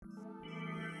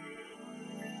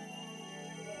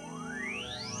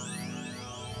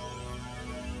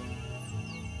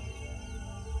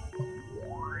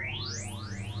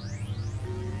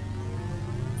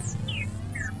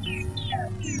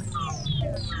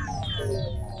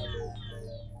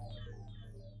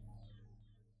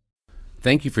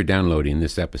Thank you for downloading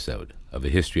this episode of a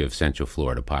History of Central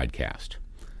Florida podcast.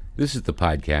 This is the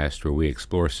podcast where we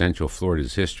explore Central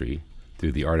Florida's history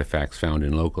through the artifacts found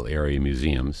in local area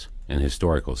museums and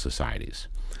historical societies.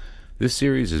 This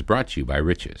series is brought to you by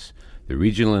Riches, the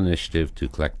regional initiative to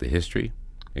collect the history,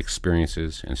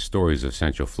 experiences, and stories of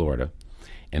Central Florida,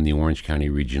 and the Orange County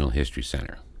Regional History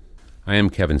Center. I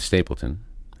am Kevin Stapleton,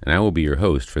 and I will be your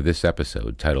host for this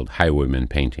episode titled Highwaymen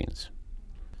Paintings.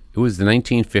 It was the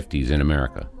 1950s in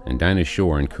America, and Dinah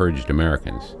Shore encouraged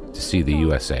Americans to see the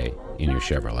USA in your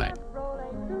Chevrolet.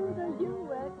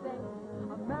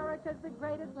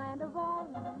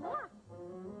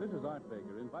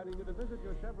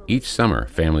 Each summer,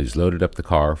 families loaded up the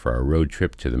car for a road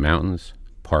trip to the mountains,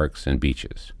 parks, and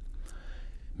beaches.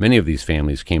 Many of these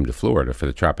families came to Florida for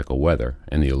the tropical weather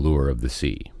and the allure of the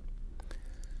sea.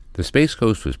 The Space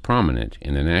Coast was prominent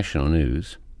in the national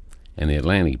news, and the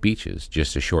Atlantic beaches,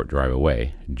 just a short drive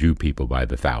away, drew people by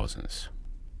the thousands.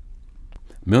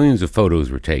 Millions of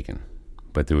photos were taken,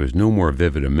 but there was no more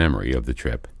vivid a memory of the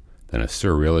trip than a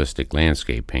surrealistic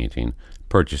landscape painting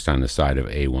purchased on the side of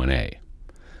A1A,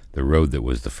 the road that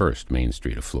was the first main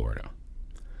street of Florida.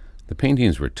 The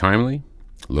paintings were timely,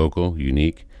 local,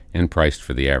 unique, and priced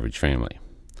for the average family.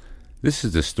 This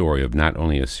is the story of not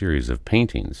only a series of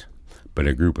paintings, but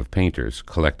a group of painters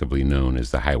collectively known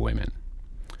as the Highwaymen.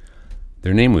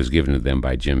 Their name was given to them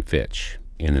by Jim Fitch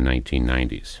in the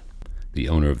 1990s, the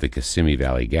owner of the Kissimmee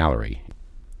Valley Gallery.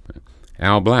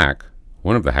 Al Black,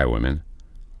 one of the Highwaymen,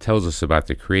 tells us about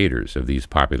the creators of these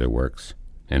popular works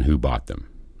and who bought them.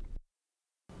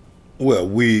 Well,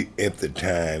 at the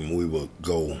time, we would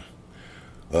go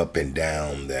up and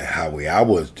down the highway. I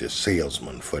was the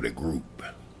salesman for the group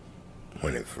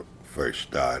when it first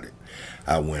started.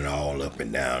 I went all up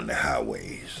and down the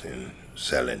highways and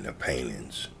selling the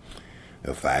paintings.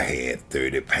 If I had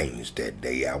 30 paintings that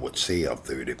day, I would sell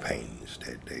 30 paintings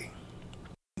that day.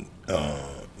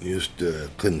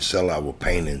 Couldn't sell our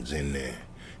paintings in the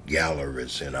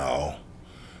galleries and all.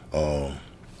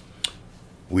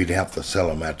 We'd have to sell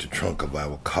them out the trunk of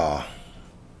our car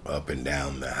up and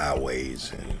down the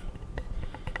highways and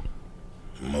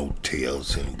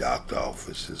motels and doctor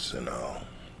offices and all.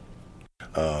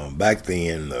 Back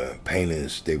then, the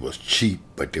paintings, they was cheap,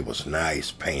 but they was nice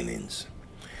paintings.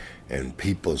 And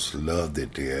people loved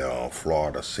it, the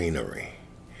Florida scenery.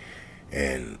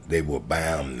 And they would buy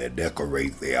them to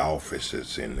decorate their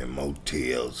offices and the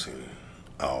motels and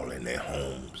all in their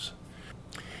homes.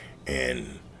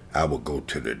 And I would go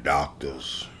to the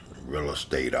doctors, real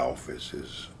estate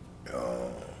offices,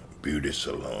 beauty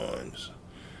salons,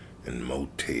 and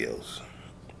motels.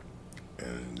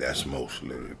 And that's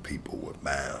mostly the people would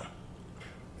buy them.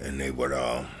 And they would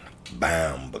buy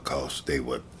them because they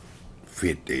would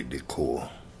fit their decor.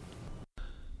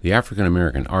 The African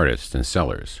American artists and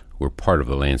sellers were part of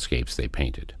the landscapes they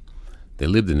painted. They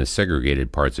lived in the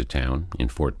segregated parts of town, in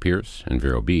Fort Pierce and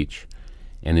Vero Beach,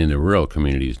 and in the rural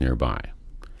communities nearby.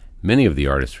 Many of the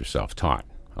artists were self-taught,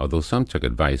 although some took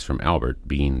advice from Albert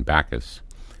Bean Backus,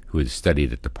 who had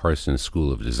studied at the Parsons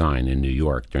School of Design in New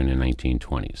York during the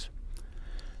 1920s.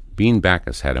 Bean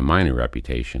Backus had a minor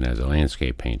reputation as a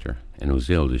landscape painter and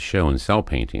was able to show and sell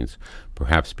paintings,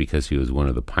 perhaps because he was one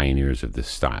of the pioneers of this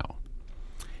style.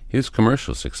 His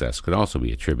commercial success could also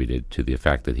be attributed to the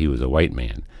fact that he was a white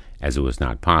man, as it was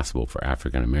not possible for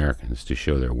African Americans to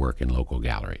show their work in local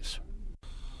galleries.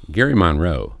 Gary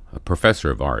Monore, a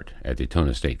professor of art at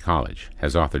Daytona State College,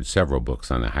 has authored several books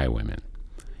on the Highwaymen.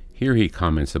 Here he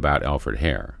comments about Alfred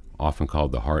Hare, often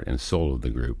called the heart and soul of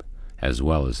the group, as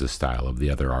well as the style of the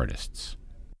other artists.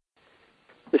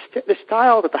 The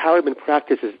style that the Highwaymen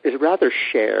practice is rather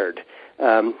shared.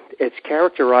 It's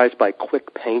characterized by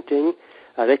quick painting.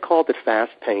 They called it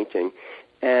fast painting.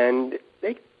 And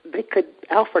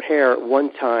Alfred Hare at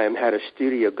one time had a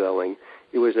studio going.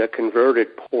 It was a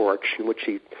converted porch in which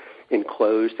he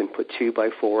enclosed and put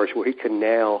 2x4s where he could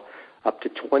nail up to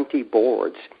 20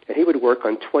 boards. And he would work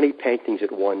on 20 paintings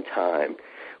at one time.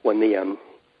 When the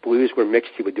blues were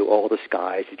mixed, he would do all the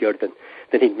skies.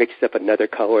 Then he'd mix up another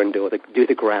color and do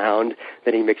the ground.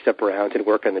 Then he mixed up browns and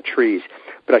work on the trees.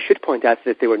 But I should point out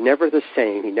that they were never the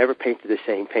same. He never painted the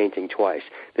same painting twice.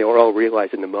 They were all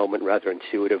realized in the moment rather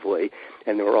intuitively,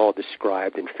 and they were all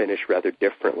described and finished rather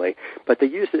differently. But they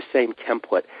used the same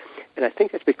template, and I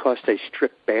think that's because they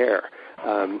stripped bare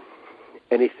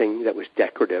anything that was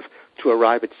decorative to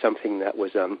arrive at something that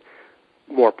was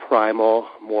more primal,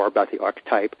 more about the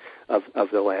archetype of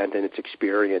the land and its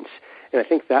experience. And I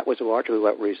think that was largely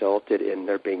what resulted in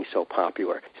their being so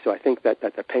popular. So I think that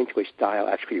the painterly style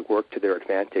actually worked to their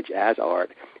advantage as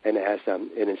art and as an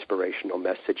inspirational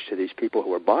message to these people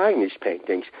who were buying these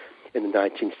paintings in the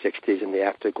 1960s in the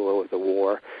afterglow of the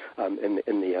war, in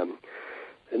the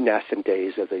nascent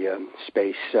days of the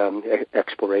space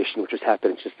exploration, which was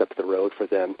happening just up the road for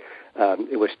them.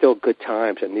 It was still good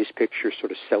times, and these pictures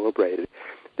sort of celebrated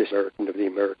this version of the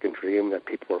American dream that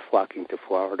people were flocking to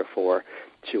Florida for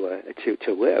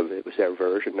to live. It was their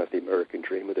version of the American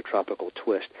dream with a tropical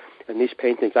twist. And these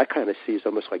paintings I kind of see as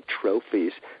almost like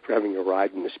trophies for having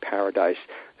arrived in this paradise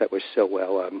that was so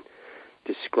well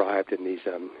described in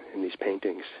these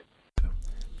paintings.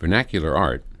 Vernacular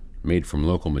art, made from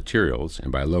local materials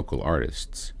and by local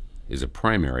artists, is a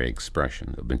primary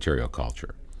expression of material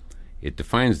culture. It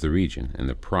defines the region and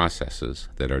the processes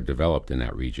that are developed in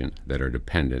that region that are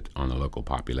dependent on the local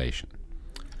population.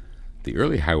 The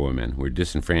early highwaymen were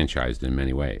disenfranchised in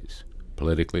many ways,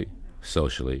 politically,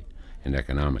 socially, and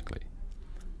economically,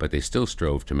 but they still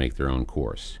strove to make their own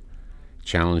course,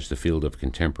 challenge the field of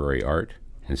contemporary art,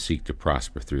 and seek to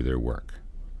prosper through their work.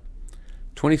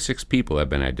 26 people have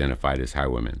been identified as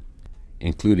highwaymen,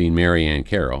 including Mary Ann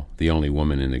Carroll, the only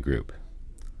woman in the group.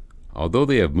 Although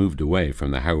they have moved away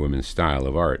from the highwayman style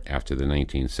of art after the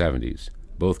 1970s,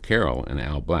 both Carroll and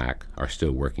Al Black are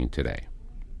still working today.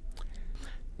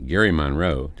 Gary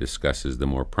Monore discusses the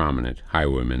more prominent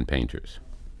highwayman painters.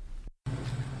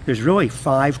 There's really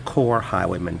 5 core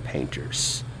highwayman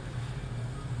painters.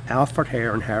 Alfred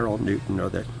Hare and Harold Newton are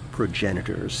the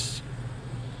progenitors,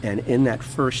 and in that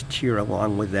first tier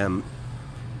along with them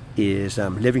is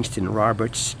Livingston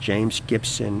Roberts, James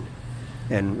Gibson,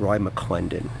 and Roy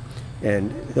McClendon.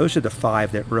 And those are the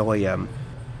 5 that really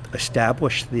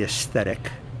established the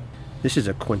aesthetic. This is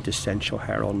a quintessential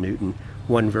Harold Newton,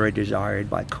 one very desired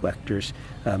by collectors.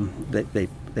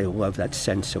 They love that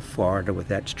sense of Florida with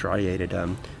that striated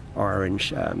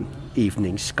orange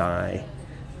evening sky,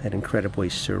 that incredibly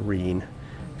serene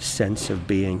sense of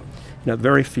being.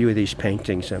 Very few of these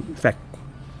paintings, in fact,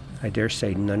 I dare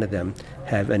say none of them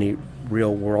have any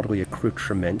real worldly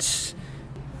accoutrements.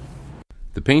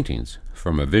 The paintings,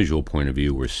 from a visual point of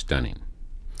view, were stunning.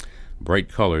 Bright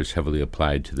colors heavily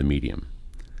applied to the medium.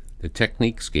 The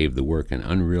techniques gave the work an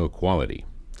unreal quality,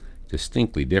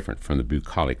 distinctly different from the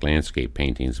bucolic landscape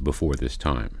paintings before this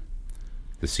time.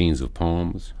 The scenes of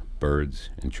palms, birds,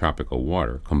 and tropical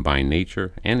water combined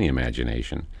nature and the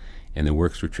imagination, and the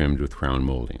works were trimmed with crown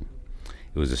molding.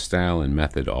 It was a style and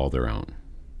method all their own.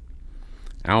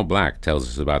 Al Black tells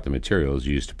us about the materials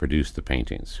used to produce the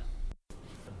paintings.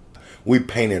 We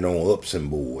painted on Upson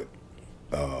board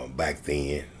back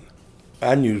then.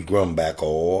 I used grumback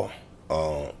oil.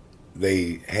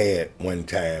 They had one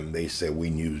time, they said we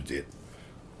used it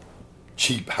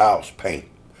cheap house paint,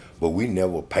 but we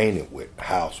never painted with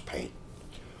house paint.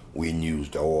 We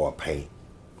used oil paint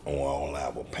on all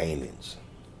our paintings.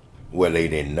 Well, they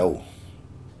didn't know.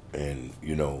 And,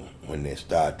 when they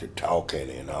started talking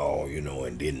and all,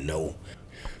 and didn't know,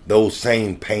 those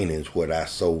same paintings, what I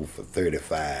sold for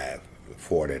 $35,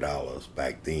 $40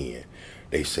 back then,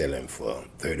 they selling for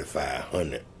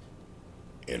 $3,500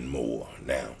 and more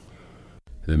now.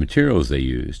 The materials they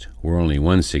used were only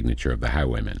one signature of the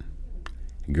highwaymen.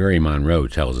 Gary Monore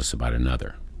tells us about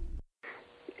another.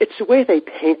 It's the way they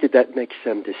painted that makes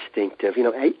them distinctive.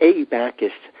 A.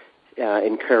 Backus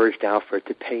encouraged Alfred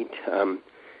to paint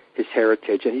his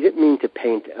heritage, and he didn't mean to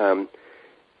paint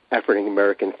African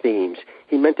American themes.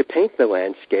 He meant to paint the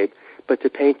landscape, but to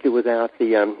paint it without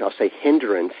the, I'll say,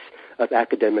 hindrance of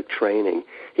academic training.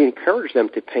 He encouraged them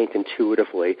to paint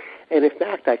intuitively, and in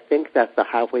fact, I think that the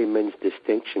highwaymen's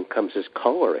distinction comes as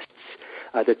colorists.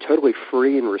 They're totally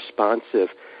free and responsive,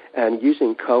 and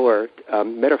using color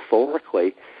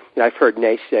metaphorically. I've heard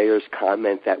naysayers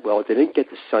comment that, well, they didn't get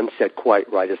the sunset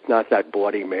quite right. It's not that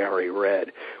Bloody Mary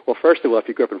red. Well, first of all, if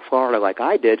you grew up in Florida like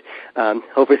I did,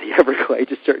 over the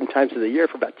Everglades at certain times of the year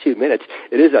for about 2 minutes,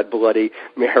 it is that Bloody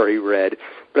Mary red.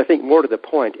 But I think more to the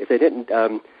point, if they didn't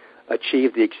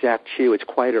achieve the exact hue, it's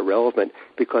quite irrelevant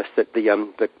because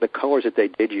the colors that they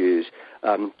did use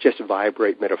just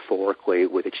vibrate metaphorically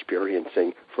with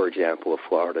experiencing, for example, a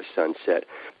Florida sunset.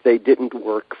 They didn't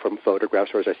work from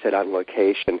photographs or, as I said, on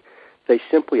location. They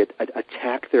simply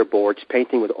attacked their boards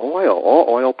painting with oil, all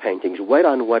oil paintings, wet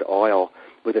on wet oil,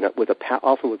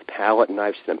 often with palette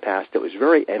knives and pasta. It was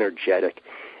very energetic,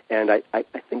 and I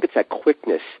think it's that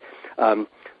quickness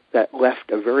that left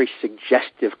a very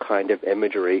suggestive kind of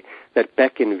imagery that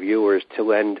beckoned viewers to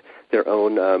lend their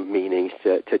own meanings,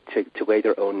 to lay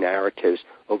their own narratives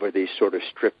over these sort of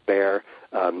stripped bare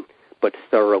but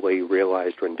thoroughly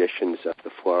realized renditions of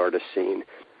the Florida scene.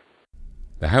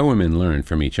 The highwaymen learned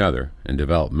from each other and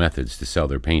developed methods to sell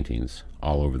their paintings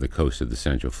all over the coast of the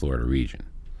Central Florida region.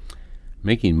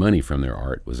 Making money from their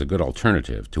art was a good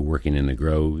alternative to working in the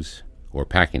groves or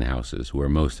packing houses where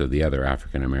most of the other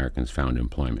African Americans found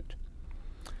employment.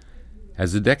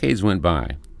 As the decades went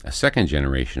by, a second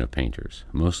generation of painters,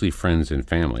 mostly friends and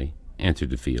family, entered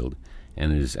the field,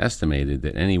 and it is estimated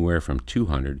that anywhere from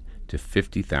 200 to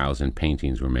 50,000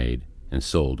 paintings were made and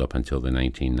sold up until the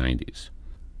 1990s.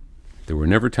 There were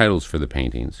never titles for the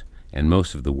paintings, and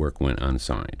most of the work went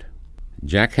unsigned.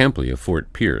 Jack Hempley of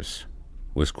Fort Pierce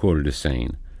was quoted as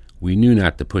saying, "We knew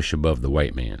not to push above the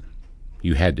white man.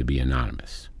 You had to be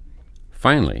anonymous."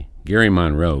 Finally, Gary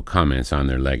Monore comments on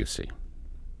their legacy.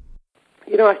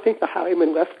 I think the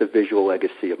Highwaymen left the visual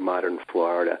legacy of modern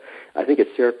Florida. I think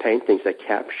it's their paintings that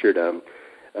captured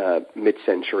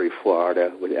mid-century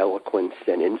Florida with eloquence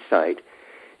and insight,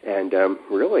 and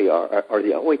really are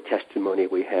the only testimony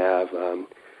we have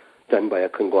done by a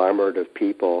conglomerate of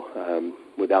people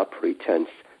without pretense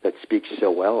that speaks so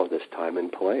well of this time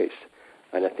and place.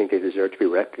 And I think they deserve to be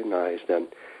recognized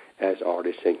as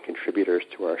artists and contributors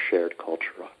to our shared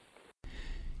culture.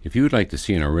 If you would like to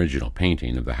see an original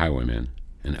painting of the Highwaymen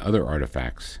and other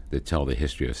artifacts that tell the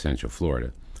history of Central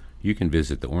Florida, you can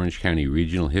visit the Orange County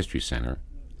Regional History Center,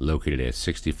 located at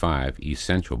 65 East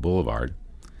Central Boulevard,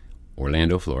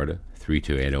 Orlando, Florida,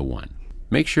 32801.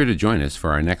 Make sure to join us for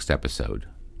our next episode,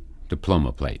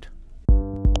 Diploma Plate.